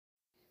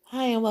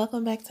Hi and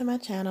welcome back to my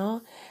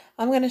channel.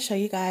 I'm going to show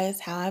you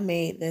guys how I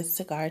made this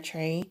cigar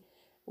tray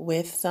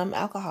with some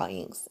alcohol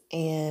inks,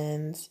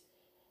 and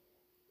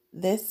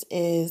this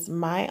is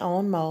my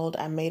own mold.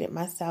 I made it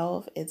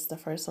myself. It's the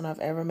first one I've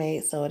ever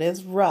made, so it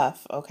is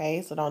rough,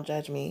 okay? So don't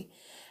judge me.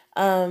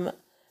 Um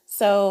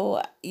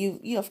so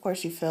you of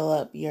course you fill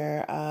up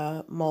your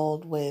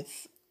mold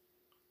with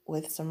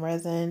some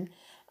resin.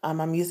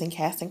 I'm using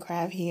Cast and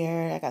Craft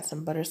here. I got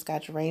some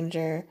Butterscotch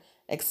Ranger,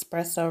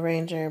 Espresso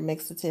Ranger,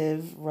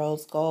 Mixative,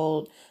 Rose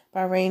Gold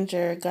by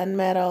Ranger,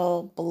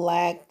 Gunmetal,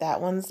 Black.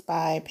 That one's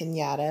by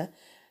Pinata.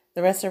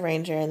 The rest are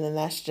Ranger, and then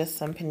that's just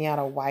some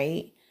Pinata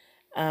White.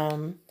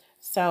 Um,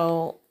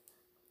 so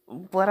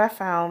what I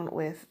found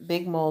with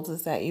big molds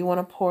is that you want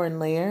to pour in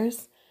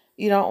layers.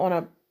 You don't want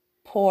to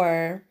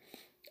pour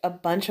a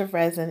bunch of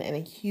resin in a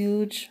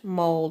huge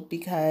mold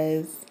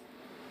because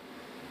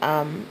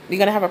you're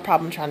gonna have a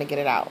problem trying to get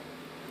it out.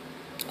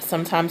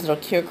 Sometimes it'll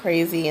cure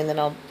crazy, and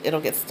then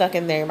it'll get stuck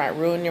in there. It might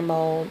ruin your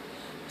mold.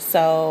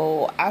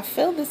 So I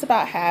filled this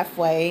about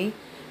halfway,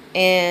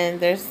 and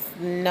there's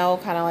no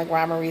kind of like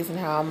rhyme or reason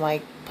how I'm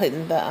like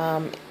putting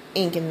the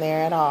ink in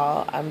there at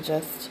all. I'm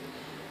just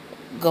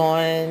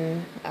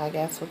going, I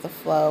guess, with the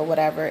flow,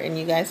 whatever. And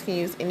you guys can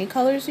use any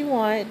colors you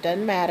want. It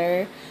doesn't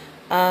matter.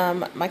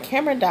 My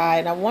camera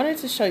died. I wanted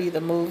to show you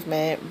the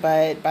movement,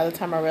 but by the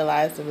time I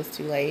realized it was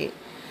too late.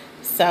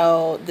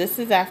 So this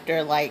is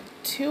after like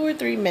 2 or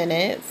 3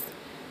 minutes.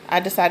 I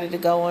decided to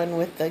go in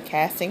with the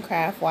Cast and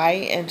Craft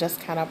white and just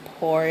kind of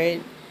pour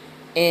it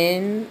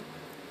in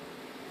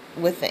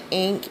with the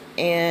ink.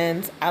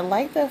 And I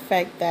like the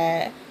effect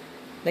that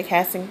the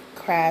Cast and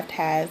Craft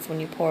has when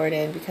you pour it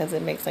in, because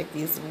it makes like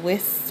these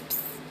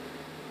wisps.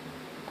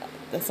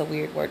 That's a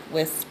weird word,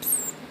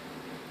 wisps.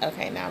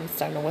 Okay, now I'm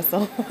starting to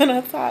whistle when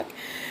I talk.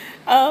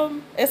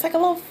 It's like a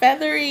little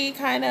feathery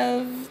kind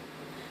of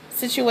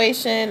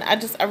situation.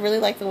 I really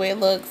like the way it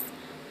looks.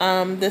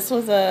 This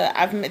is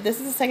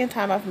the second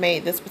time I've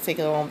made this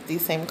particular one with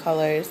these same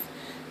colors.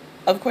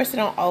 Of course, they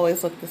don't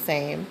always look the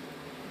same,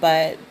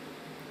 but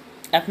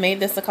I've made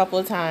this a couple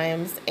of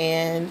times,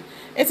 and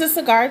it's a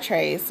cigar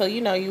tray, so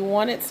you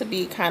want it to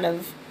be kind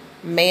of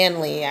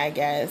manly, I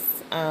guess.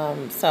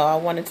 So I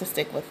wanted to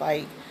stick with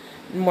like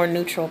more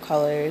neutral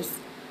colors.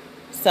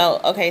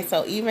 So okay,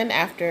 so even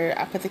after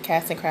I put the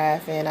Cast and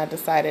Craft in, I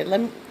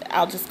decided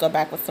I'll just go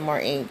back with some more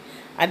ink.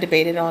 I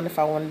debated on if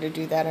I wanted to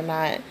do that or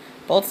not.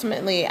 But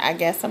ultimately, I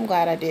guess I'm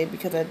glad I did,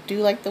 because I do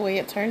like the way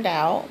it turned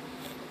out.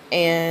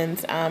 And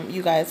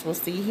you guys will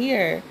see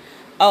here.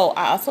 Oh,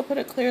 I also put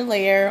a clear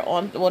layer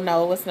on. Well,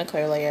 no, it wasn't a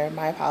clear layer.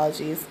 My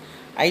apologies.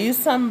 I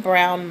used some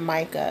brown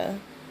mica,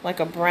 like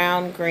a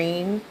brown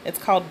green. It's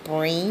called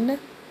breen.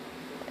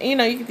 You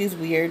get these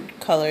weird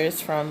colors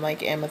from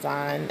like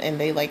Amazon, and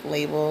they like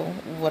label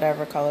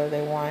whatever color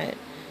they want.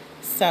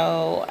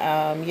 So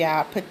yeah,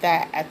 I put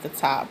that at the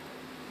top,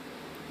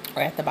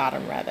 or at the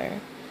bottom rather.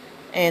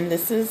 And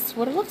this is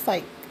what it looks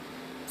like.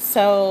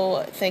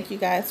 So thank you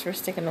guys for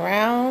sticking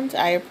around.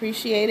 I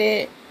appreciate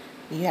it.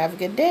 You have a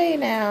good day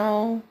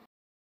now.